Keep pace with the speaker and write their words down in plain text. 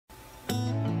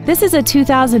This is a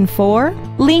 2004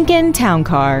 Lincoln Town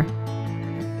Car.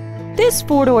 This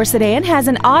four-door sedan has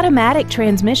an automatic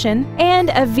transmission and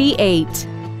a V8.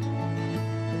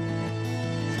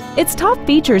 Its top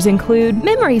features include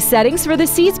memory settings for the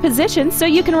seat's position so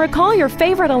you can recall your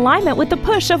favorite alignment with the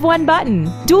push of one button,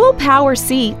 dual power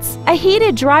seats, a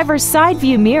heated driver's side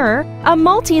view mirror, a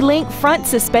multi-link front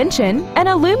suspension, an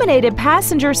illuminated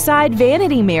passenger side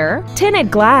vanity mirror,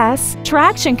 tinted glass,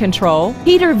 traction control,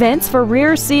 heater vents for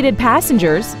rear-seated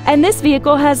passengers, and this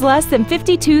vehicle has less than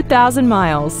 52,000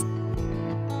 miles.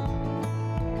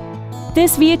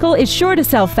 This vehicle is sure to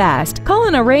sell fast. Call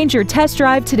and arrange your test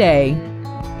drive today.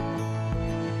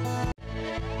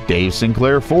 Dave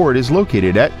Sinclair Ford is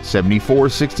located at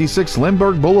 7466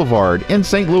 Lindbergh Boulevard in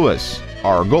St. Louis.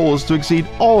 Our goal is to exceed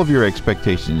all of your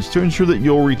expectations to ensure that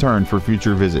you'll return for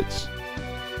future visits.